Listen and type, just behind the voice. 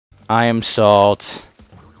I am salt.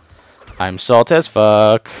 I'm salt as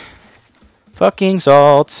fuck. Fucking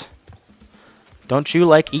salt. Don't you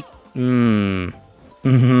like eat?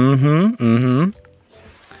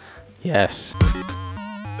 Yes.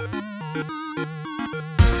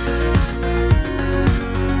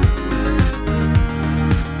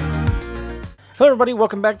 Hello everybody,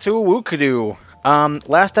 welcome back to AwuKiddoo.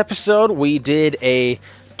 Last episode we did a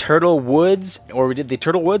Turtle Woods, or we did the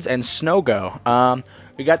Turtle Woods and Snow Go.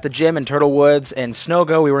 We got the gem in Turtle Woods and Snow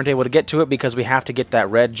Go. We weren't able to get to it because we have to get that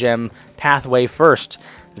red gem pathway first.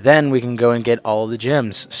 Then we can go and get all of the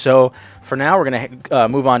gems. So for now, we're going to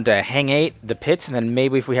move on to Hang 8, the pits, and then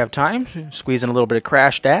maybe if we have time, squeeze in a little bit of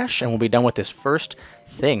Crash Dash, and we'll be done with this first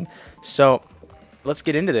thing. So let's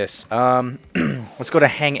get into this. Let's go to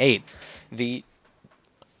Hang 8, the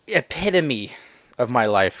epitome of my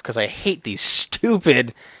life, because I hate these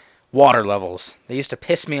stupid water levels. They used to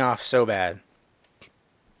piss me off so bad.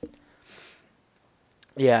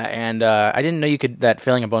 Yeah, and I didn't know you could, that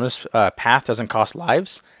failing a bonus path doesn't cost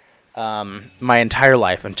lives my entire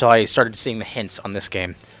life until I started seeing the hints on this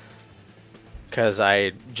game. Because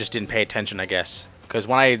I just didn't pay attention, I guess. Because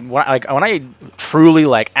when I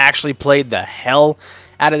truly actually played the hell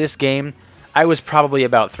out of this game, I was probably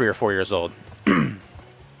about 3 or 4 years old.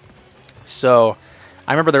 So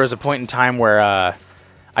I remember there was a point in time where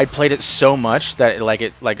I played it so much that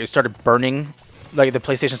it started burning. Like the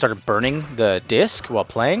PlayStation started burning the disc while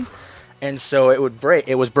playing, and so it would break.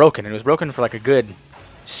 It was broken. It was broken for like a good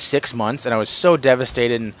 6 months, and I was so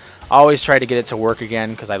devastated. And always tried to get it to work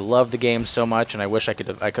again because I love the game so much, and I wish I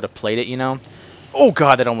could have played it. You know? Oh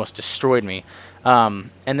God, that almost destroyed me.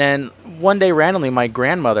 And then one day randomly, my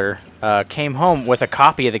grandmother came home with a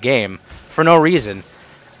copy of the game for no reason,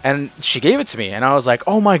 and she gave it to me, and I was like,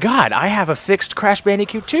 "Oh my God, I have a fixed Crash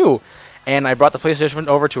Bandicoot 2." And I brought the PlayStation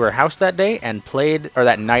over to her house that day and played, or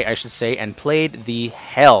that night I should say, and played the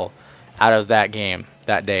hell out of that game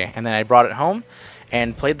that day. And then I brought it home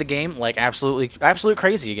and played the game like absolute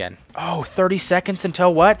crazy again. Oh, 30 seconds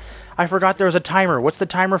until what? I forgot there was a timer. What's the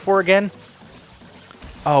timer for again?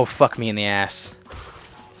 Oh, fuck me in the ass.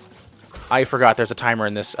 I forgot there's a timer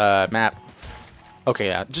in this map. Okay,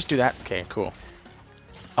 yeah, just do that. Okay, cool.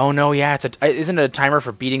 Oh no, yeah, isn't it a timer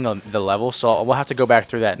for beating the level? So we'll have to go back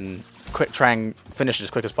through that and try and finish it as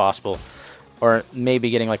quick as possible, or maybe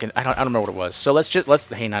getting like an I don't remember what it was. So let's hey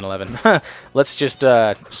 9/11, let's just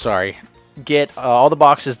get all the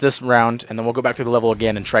boxes this round, and then we'll go back through the level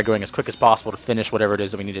again and try going as quick as possible to finish whatever it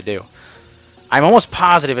is that we need to do. I'm almost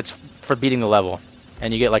positive it's for beating the level,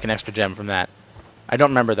 and you get like an extra gem from that. I don't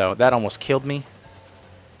remember though. That almost killed me.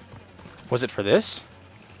 Was it for this?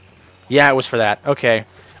 Yeah, it was for that. Okay,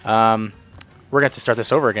 we're gonna have to start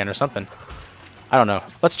this over again or something. I don't know.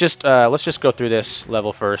 Let's just go through this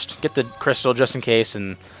level first. Get the crystal just in case,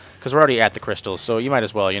 and because we're already at the crystal, so you might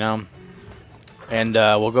as well, you know. And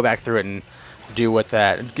we'll go back through it and do what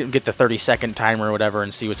that get the 30-second timer or whatever,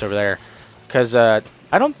 and see what's over there. Because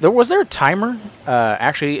was there a timer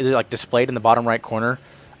actually like displayed in the bottom right corner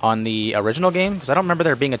on the original game? Because I don't remember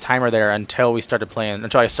there being a timer there until we started playing.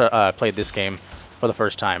 Until I played this game for the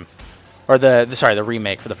first time, or the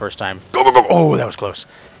remake for the first time. Go go go! Oh, that was close.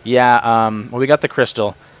 Yeah, well, we got the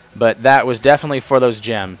crystal, but that was definitely for those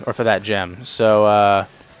for that gem. So,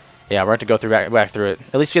 yeah, we're going to go back through it.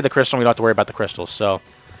 At least we have the crystal, and we don't have to worry about the crystals. So,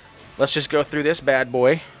 let's just go through this bad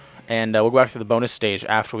boy, and we'll go back to the bonus stage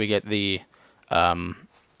after we get the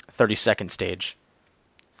 30-second stage.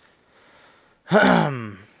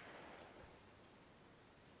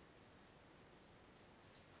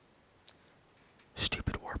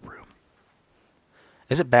 Stupid warp room.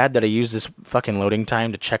 Is it bad that I use this fucking loading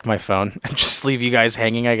time to check my phone and just leave you guys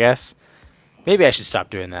hanging, I guess? Maybe I should stop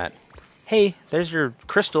doing that. Hey, there's your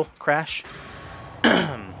crystal, Crash.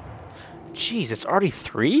 Jeez, it's already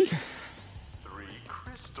 3? 3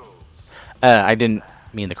 crystals. I didn't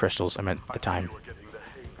mean the crystals, I meant the time.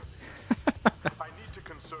 I need to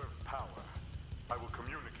conserve power. I will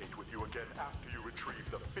communicate with you again after you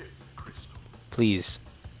retrieve the 5th crystal. Please.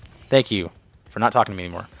 Thank you for not talking to me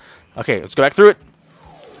anymore. Okay, let's go back through it.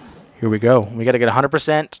 Here we go. We got to get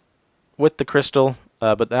 100% with the crystal,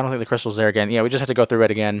 but I don't think the crystal's there again. Yeah, we just have to go through it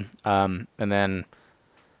again, and then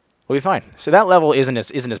we'll be fine. So that level isn't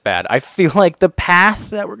as bad. I feel like the path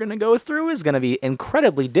that we're gonna go through is gonna be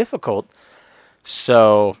incredibly difficult.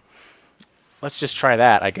 So let's just try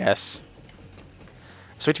that, I guess.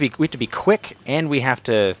 So we have to be quick, and we have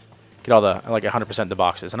to get all the 100% of the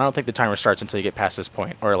boxes. And I don't think the timer starts until you get past this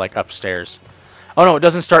point, or like upstairs. Oh no, it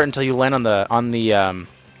doesn't start until you land on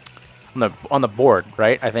the board,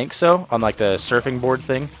 right? I think so, on like the surfing board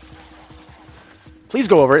thing. Please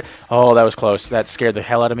go over it. Oh, that was close. That scared the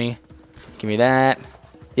hell out of me. Give me that.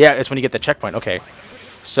 Yeah, it's when you get the checkpoint. Okay.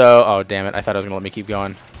 So, oh, damn it. I thought it was going to let me keep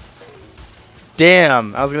going.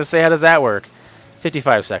 Damn. I was going to say, how does that work?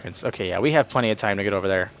 55 seconds. Okay, yeah, we have plenty of time to get over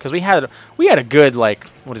there. Because we had a good, like,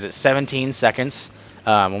 what is it, 17 seconds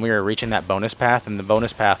when we were reaching that bonus path. And the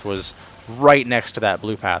bonus path was right next to that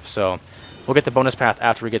blue path. So we'll get the bonus path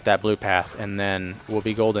after we get that blue path. And then we'll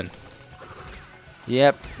be golden.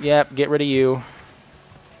 Yep, get rid of you.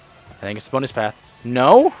 I think it's the bonus path.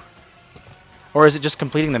 No? Or is it just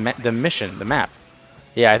completing the mission, the map?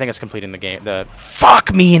 Yeah, I think it's completing the game.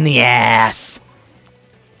 Fuck me in the ass!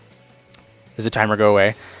 Does the timer go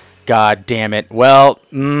away? God damn it. Well,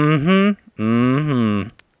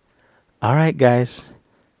 Alright, guys.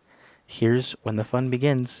 Here's when the fun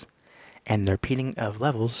begins. And the repeating of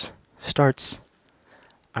levels starts.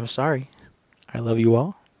 I'm sorry. I love you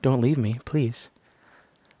all. Don't leave me, please.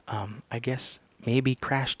 I guess maybe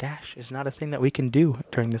Crash Dash is not a thing that we can do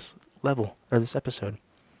during this level, or this episode.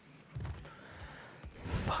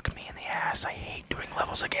 Fuck me in the ass. I hate doing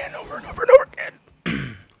levels again, over and over and over again.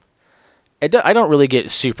 I don't really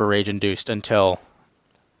get super rage-induced until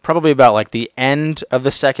probably about, like, the end of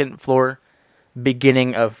the second floor,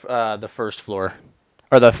 beginning of the first floor.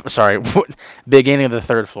 Or beginning of the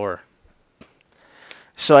third floor.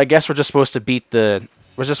 So I guess we're just supposed to beat the...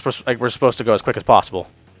 we're supposed to go as quick as possible.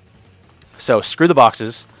 So, screw the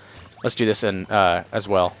boxes. Let's do this as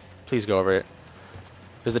well. Please go over it.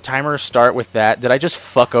 Does the timer start with that? Did I just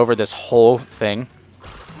fuck over this whole thing?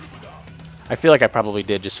 I feel like I probably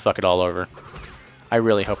did just fuck it all over. I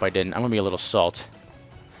really hope I didn't. I'm going to be a little salt.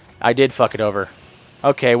 I did fuck it over.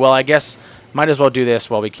 Okay, well, I guess might as well do this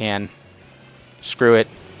while we can. Screw it.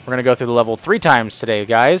 We're going to go through the level 3 times today,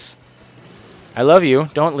 guys. I love you.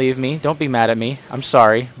 Don't leave me. Don't be mad at me. I'm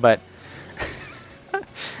sorry, but...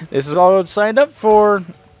 this is all I signed up for.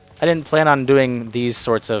 I didn't plan on doing these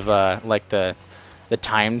sorts of, like, the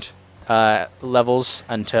timed levels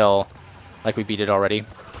until, like, we beat it already.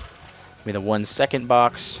 Give me the 1 second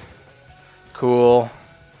box. Cool.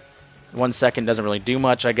 1 second doesn't really do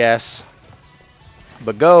much, I guess.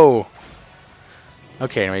 But go!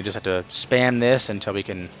 Okay, and we just have to spam this until we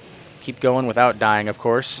can keep going without dying, of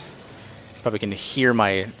course. Probably can hear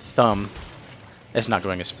my thumb. It's not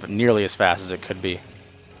going nearly as fast as it could be.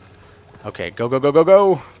 Okay, go, go, go, go,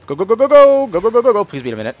 go. Go, go, go, go, go. Go, go, go, go, go. Please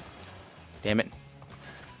beat a minute. Damn it.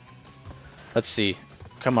 Let's see.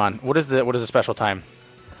 Come on. What is the special time?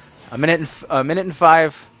 A minute and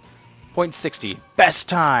 5.60. Best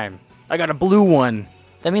time. I got a blue one.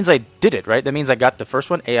 That means I did it, right? That means I got the first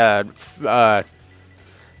one.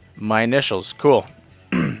 My initials. Cool.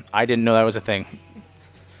 I didn't know that was a thing.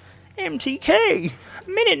 MTK. A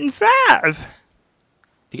minute and 5.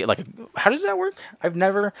 You get like how does that work?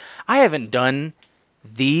 I haven't done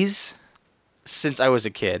these since I was a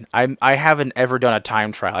kid. I haven't ever done a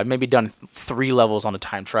time trial. I've maybe done 3 levels on a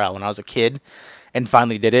time trial when I was a kid and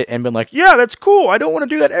finally did it and been like, yeah, that's cool. I don't want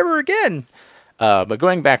to do that ever again. But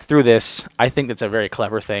going back through this, I think that's a very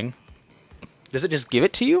clever thing. Does it just give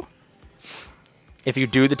it to you? If you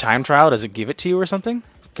do the time trial, does it give it to you or something?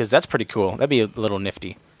 Because that's pretty cool. That'd be a little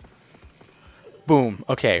nifty. Boom.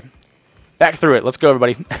 Okay. Back through it. Let's go,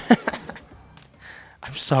 everybody.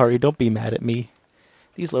 I'm sorry. Don't be mad at me.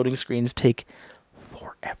 These loading screens take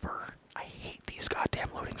forever. I hate these goddamn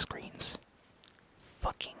loading screens.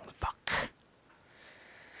 Fucking fuck.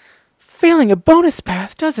 Failing a bonus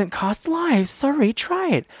path doesn't cost lives. Sorry, try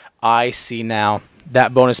it. I see now.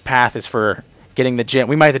 That bonus path is for getting the gem.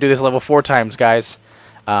 We might have to do this level 4 times, guys.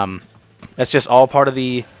 That's just all part of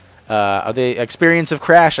the experience of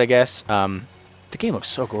Crash, I guess. The game looks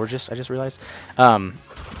so gorgeous, I just realized. We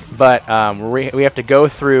have to go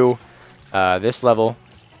through this level,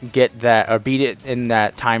 get that, or beat it in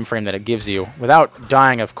that time frame that it gives you, without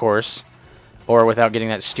dying, of course, or without getting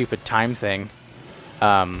that stupid time thing.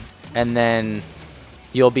 And then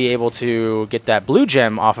you'll be able to get that blue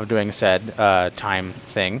gem off of doing said time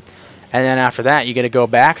thing. And then after that, you get to go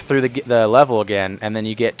back through the level again, and then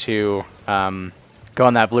you get to go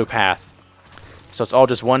on that blue path. So it's all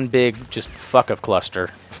just one big, just fuck of cluster.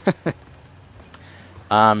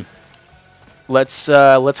 Let's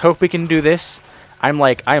hope we can do this.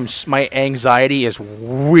 My anxiety is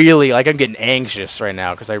really, like, I'm getting anxious right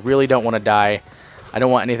now because I really don't want to die. I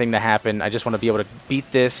don't want anything to happen. I just want to be able to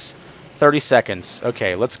beat this. 30 seconds.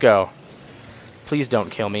 Okay, let's go. Please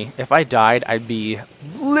don't kill me. If I died, I'd be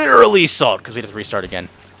literally salt because we'd have to restart again.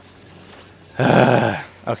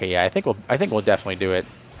 Okay, yeah, I think we'll definitely do it.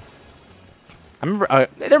 I remember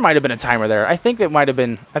there might have been a timer there. I think there might have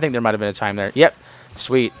been a time there. Yep.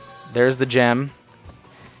 Sweet. There's the gem.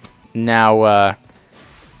 Now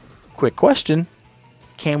quick question.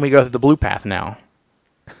 Can we go through the blue path now?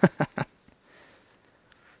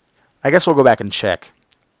 I guess we'll go back and check.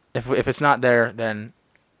 If it's not there, then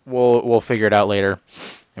we'll figure it out later,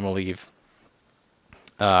 and we'll leave.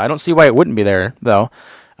 I don't see why it wouldn't be there, though,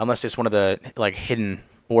 unless it's one of the, like, hidden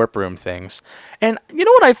warp room things. And you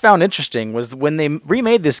know what I found interesting was when they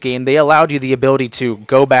remade this game, they allowed you the ability to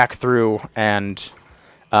go back through and,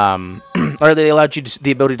 or they allowed you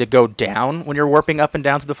the ability to go down when you're warping up and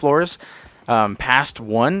down to the floors, past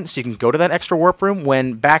one, so you can go to that extra warp room,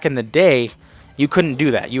 when back in the day, you couldn't do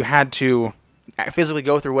that. You had to physically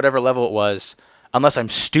go through whatever level it was, unless I'm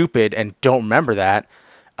stupid and don't remember that.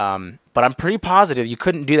 But I'm pretty positive you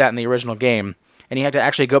couldn't do that in the original game, and you had to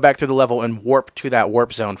actually go back through the level and warp to that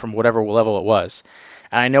warp zone from whatever level it was.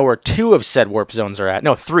 And I know where 2 of said warp zones are at.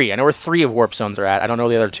 No, 3. I know where 3 of warp zones are at. I don't know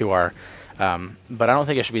where the other 2 are. But I don't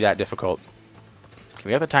think it should be that difficult. Okay,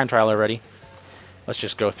 we have the time trial already. Let's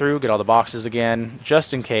just go through, get all the boxes again,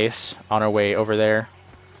 just in case, on our way over there.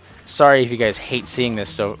 Sorry if you guys hate seeing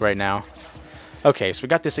this right now. Okay, so we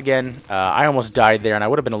got this again. I almost died there, and I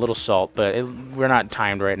would have been a little salt, but we're not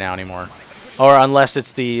timed right now anymore. Or unless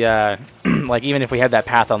it's the, like, even if we had that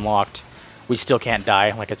path unlocked, we still can't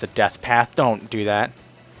die. Like, it's a death path. Don't do that.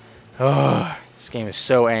 Oh, this game is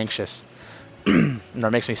so anxious. Or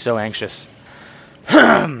it makes me so anxious.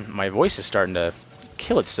 My voice is starting to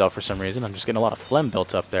kill itself for some reason. I'm just getting a lot of phlegm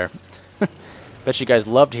built up there. Bet you guys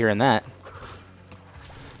loved hearing that.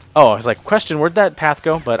 Oh, I was like, question, where'd that path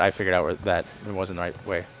go? But I figured out where that it wasn't the right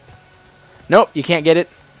way. Nope, you can't get it.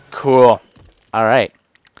 Cool. All right.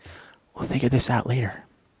 We'll figure this out later.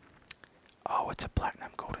 Oh, it's a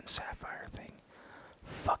platinum, gold, and sapphire thing.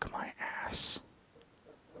 Fuck my ass.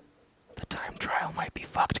 The time trial might be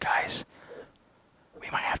fucked, guys. We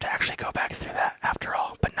might have to actually go back through that after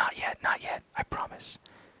all, but not yet, not yet. I promise.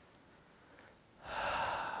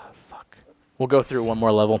 Fuck. We'll go through one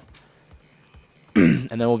more level.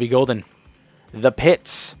 And then we'll be golden. The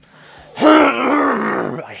pits.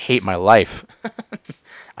 I hate my life.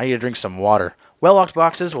 I need to drink some water. Well-locked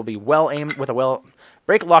boxes will be well-aimed with a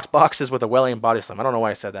break-locked boxes with a well-aimed body slam. I don't know why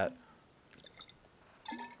I said that.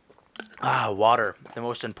 Ah, water. The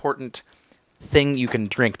most important thing you can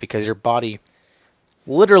drink because your body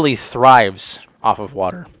literally thrives off of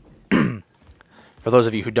water. For those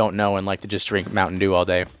of you who don't know and like to just drink Mountain Dew all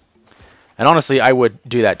day. And honestly, I would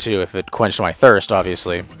do that too if it quenched my thirst,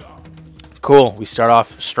 obviously. Cool. We start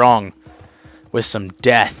off strong with some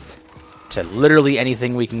death to literally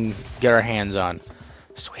anything we can get our hands on.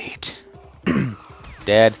 Sweet.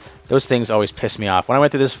 Dead. Those things always piss me off. When I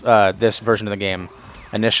went through this version of the game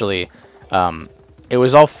initially, it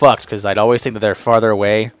was all fucked because I'd always think that they're farther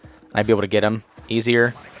away and I'd be able to get them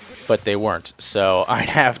easier, but they weren't. So I'd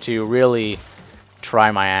have to really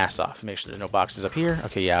try my ass off. Make sure there's no boxes up here.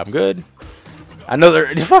 Okay, yeah, I'm good.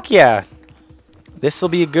 Another fuck yeah. This will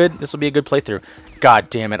be a good playthrough. God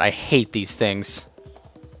damn it, I hate these things.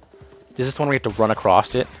 Is this one where we have to run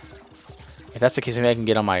across it? If that's the case, maybe I can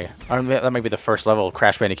get on my... Or that might be the first level of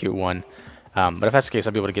Crash Bandicoot 1. But if that's the case,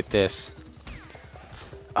 I'll be able to get this.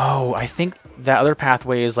 Oh, I think that other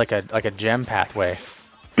pathway is like a gem pathway.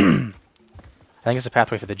 I think it's a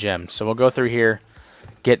pathway for the gem. So we'll go through here,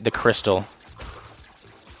 get the crystal.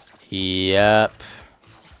 Yep.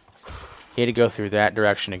 Need to go through that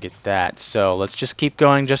direction to get that. So let's just keep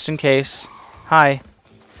going just in case. Hi.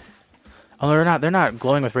 Oh, they're not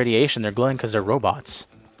glowing with radiation. They're glowing because they're robots.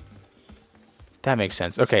 That makes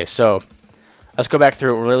sense. Okay, so let's go back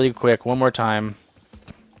through it really quick one more time.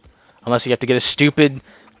 Unless you have to get a stupid...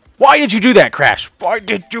 Why did you do that, Crash? Why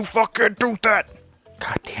did you fucking do that?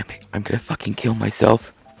 God damn it. I'm gonna fucking kill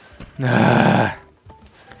myself.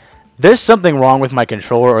 There's something wrong with my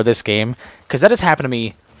controller or this game, because that has happened to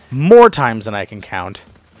me more times than I can count.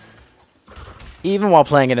 Even while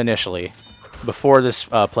playing it initially, before this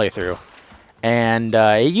playthrough. And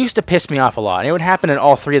it used to piss me off a lot. And it would happen in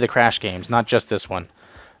all 3 of the Crash games, not just this one.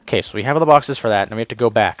 Okay, so we have all the boxes for that, and we have to go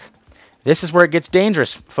back. This is where it gets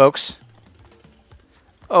dangerous, folks.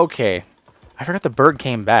 Okay. I forgot the bird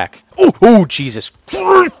came back. Oh, Jesus.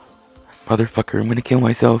 Motherfucker, I'm gonna kill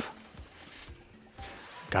myself.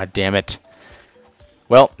 God damn it.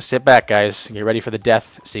 Well, sit back, guys. Get ready for the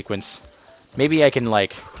death sequence. Maybe I can,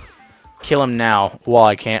 like, kill him now while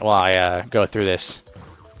I go through this.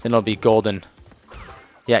 Then it'll be golden.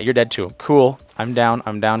 Yeah, you're dead too. Cool. I'm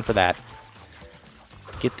down for that.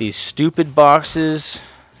 Get these stupid boxes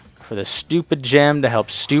for the stupid gem to help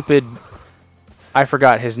stupid... I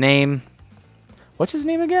forgot his name. What's his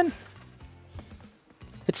name again?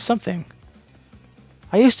 It's something.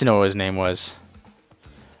 I used to know what his name was.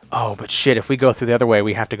 Oh, but shit, if we go through the other way,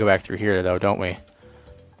 we have to go back through here, though, don't we?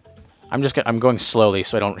 I'm going slowly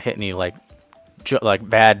so I don't hit any like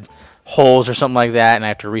bad holes or something like that, and I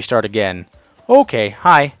have to restart again. Okay,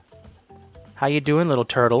 hi. How you doing, little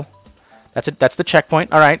turtle? That's the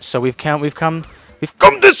checkpoint. All right, so we've come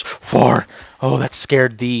this far. Oh, that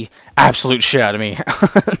scared the absolute shit out of me.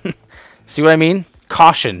 See what I mean?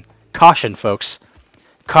 Caution, folks.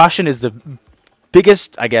 Caution is the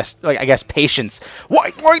biggest, I guess patience.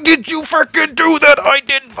 Why did you fucking do that? I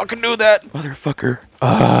didn't fucking do that, motherfucker.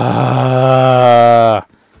 I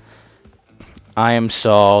am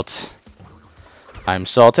salt. I'm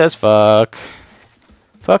salt as fuck.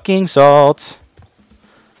 Fucking salt.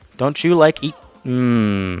 Don't you like eat?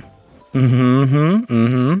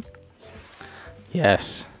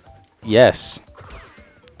 Yes. Yes.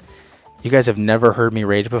 You guys have never heard me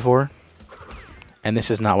rage before? And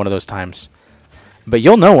this is not one of those times. But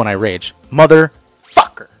you'll know when I rage.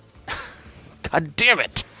 Motherfucker. God damn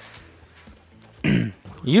it.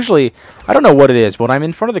 Usually, I don't know what it is, but when I'm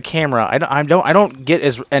in front of the camera, I don't get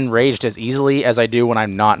as enraged as easily as I do when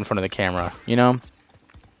I'm not in front of the camera, you know?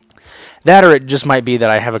 That, or it just might be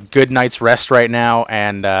that I have a good night's rest right now,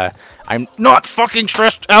 and I'm not fucking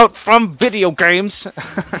stressed out from video games.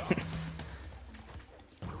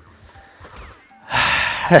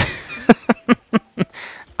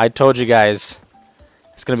 I told you guys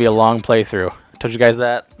it's going to be a long playthrough. I told you guys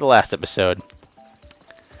that the last episode.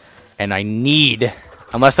 And I need,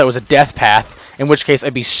 unless that was a death path, in which case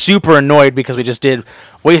I'd be super annoyed because we just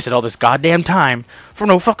wasted all this goddamn time for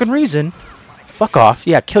no fucking reason. Fuck off.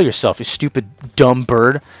 Yeah, kill yourself, you stupid dumb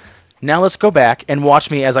bird. Now let's go back and watch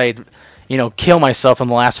me as I, kill myself on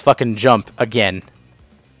the last fucking jump again.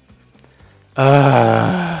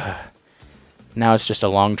 Now it's just a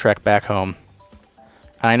long trek back home.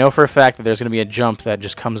 And I know for a fact that there's going to be a jump that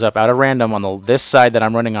just comes up out of random on this side that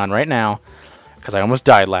I'm running on right now. Because I almost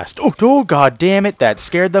died last. Oh, god damn it. That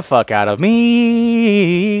scared the fuck out of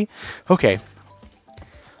me. Okay.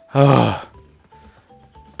 Okay,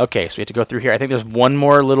 so we have to go through here. I think there's one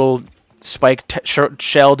more little spike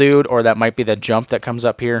shell dude, or that might be the jump that comes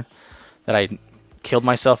up here that I killed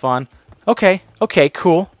myself on. Okay,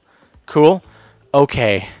 cool.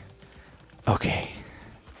 Okay.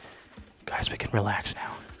 Guys, we can relax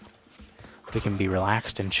now. We can be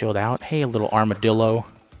relaxed and chilled out. Hey, a little armadillo.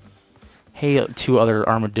 Hey, two other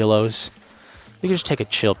armadillos. We can just take a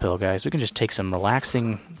chill pill, guys. We can just take some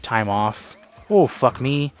relaxing time off. Oh, fuck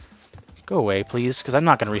me. Go away, please, because I'm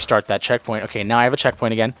not going to restart that checkpoint. Okay, now I have a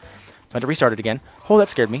checkpoint again. I had to restart it again. Oh, that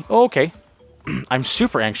scared me. Oh, okay. I'm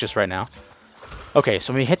super anxious right now. Okay,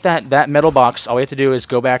 so when we hit that metal box, all we have to do is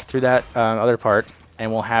go back through that other part,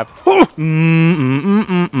 and we'll have...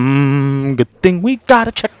 Good thing we got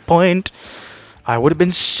a checkpoint. I would have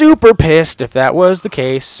been super pissed if that was the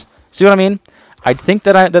case. See what I mean? I'd think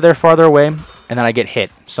that they're farther away, and then I get hit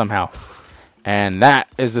somehow. And that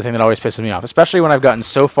is the thing that always pisses me off, especially when I've gotten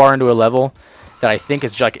so far into a level that I think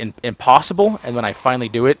is like impossible, and when I finally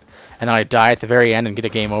do it, and then I die at the very end and get a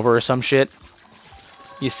game over or some shit.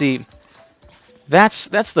 You see, that's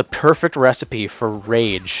the perfect recipe for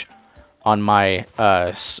rage on my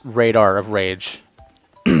radar of rage,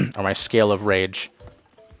 or my scale of rage.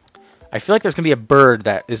 I feel like there's going to be a bird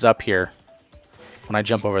that is up here when I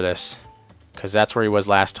jump over this, because that's where he was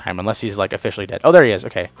last time, unless he's like officially dead. Oh, there he is.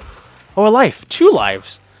 Okay. Oh, a life. 2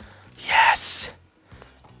 lives. Yes.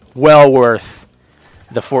 Well worth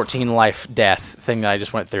the 14 life death thing that I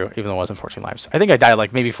just went through, even though it wasn't 14 lives. I think I died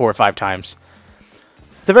like maybe 4 or 5 times.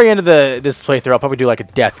 At the very end of this playthrough, I'll probably do like a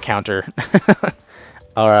death counter.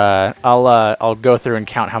 Or I'll go through and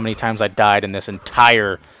count how many times I died in this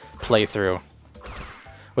entire playthrough.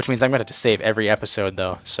 Which means I'm going to have to save every episode,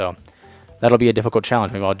 though. So that'll be a difficult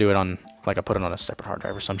challenge. Maybe I'll do it on, like, I'll put it on a separate hard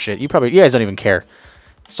drive or some shit. You guys don't even care.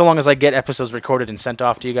 So long as I get episodes recorded and sent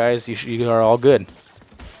off to you guys, you are all good.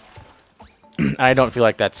 I don't feel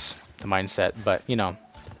like that's the mindset, but,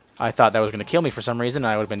 I thought that was going to kill me for some reason,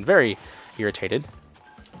 and I would have been very irritated.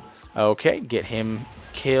 Okay, get him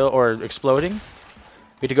exploding.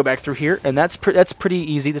 We have to go back through here, and that's pretty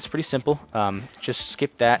easy. That's pretty simple. Just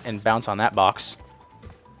skip that and bounce on that box.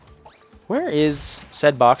 Where is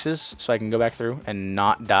said boxes so I can go back through and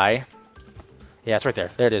not die? Yeah, it's right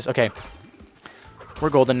there. There it is. Okay. We're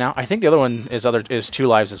golden now. I think the other one is 2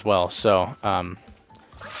 lives as well. So,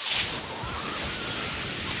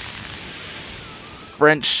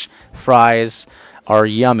 French fries are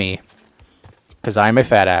yummy because I'm a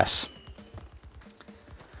fat ass.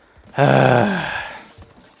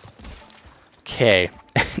 Okay.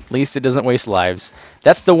 At least it doesn't waste lives.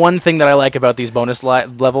 That's the one thing that I like about these bonus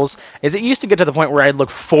levels, is it used to get to the point where I'd look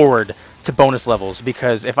forward to bonus levels,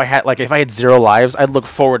 because if I had 0 lives, I'd look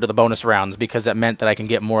forward to the bonus rounds, because that meant that I can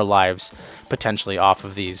get more lives potentially off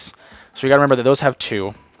of these. So we gotta remember that those have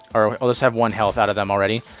 2, or those have 1 health out of them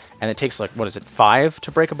already, and it takes like, what is it, 5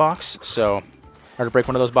 to break a box, so, or to break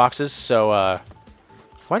one of those boxes. So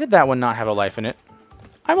why did that one not have a life in it?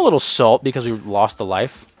 I'm a little salt because we lost the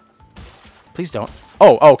life. Please don't.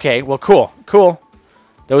 Oh, okay. Well, cool. Cool.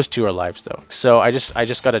 Those 2 are lives, though. So I just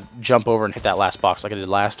got to jump over and hit that last box like I did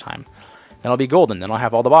last time. Then I'll be golden. Then I'll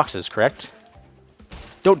have all the boxes, correct?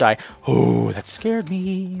 Don't die. Oh, that scared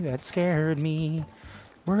me. That scared me.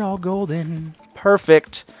 We're all golden.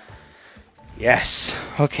 Perfect. Yes.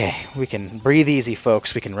 Okay. We can breathe easy,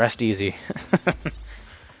 folks. We can rest easy.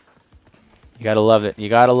 You gotta love it. You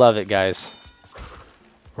gotta love it, guys.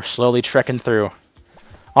 We're slowly trekking through.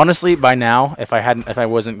 Honestly, by now, if I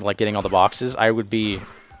wasn't like getting all the boxes, I would be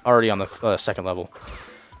already on the 2nd level,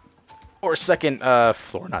 or 2nd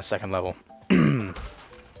floor, not 2nd level.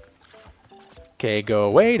 Okay, go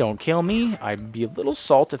away! Don't kill me. I'd be a little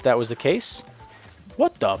salt if that was the case.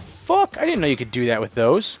 What the fuck? I didn't know you could do that with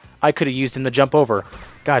those. I could have used him to jump over.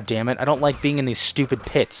 God damn it! I don't like being in these stupid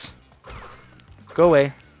pits. Go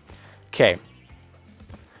away. Okay.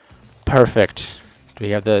 Perfect. We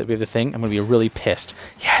have the thing. I'm gonna be really pissed.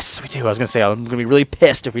 Yes, we do. I was gonna say I'm gonna be really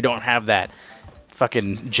pissed if we don't have that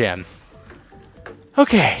fucking gem.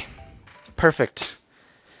 Okay, perfect.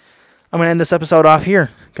 I'm gonna end this episode off here,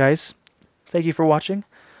 guys. Thank you for watching.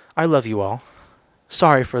 I love you all.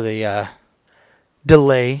 Sorry for the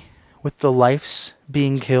delay with the lives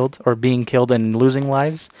being killed, or being killed and losing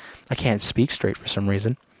lives. I can't speak straight for some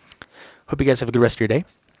reason. Hope you guys have a good rest of your day.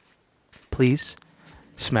 Please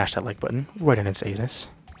smash that like button right in its anus.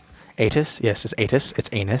 Atus? Yes, it's atus. It's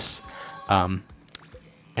anus. And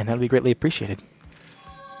that would be greatly appreciated.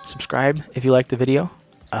 Subscribe if you like the video.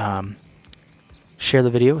 Share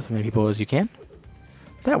the video with as many people as you can.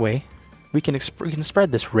 That way, we can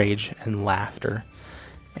spread this rage and laughter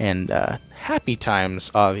and happy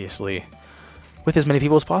times, obviously, with as many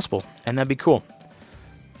people as possible. And that'd be cool.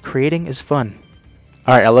 Creating is fun.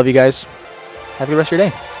 Alright, I love you guys. Have a good rest of your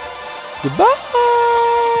day. Goodbye!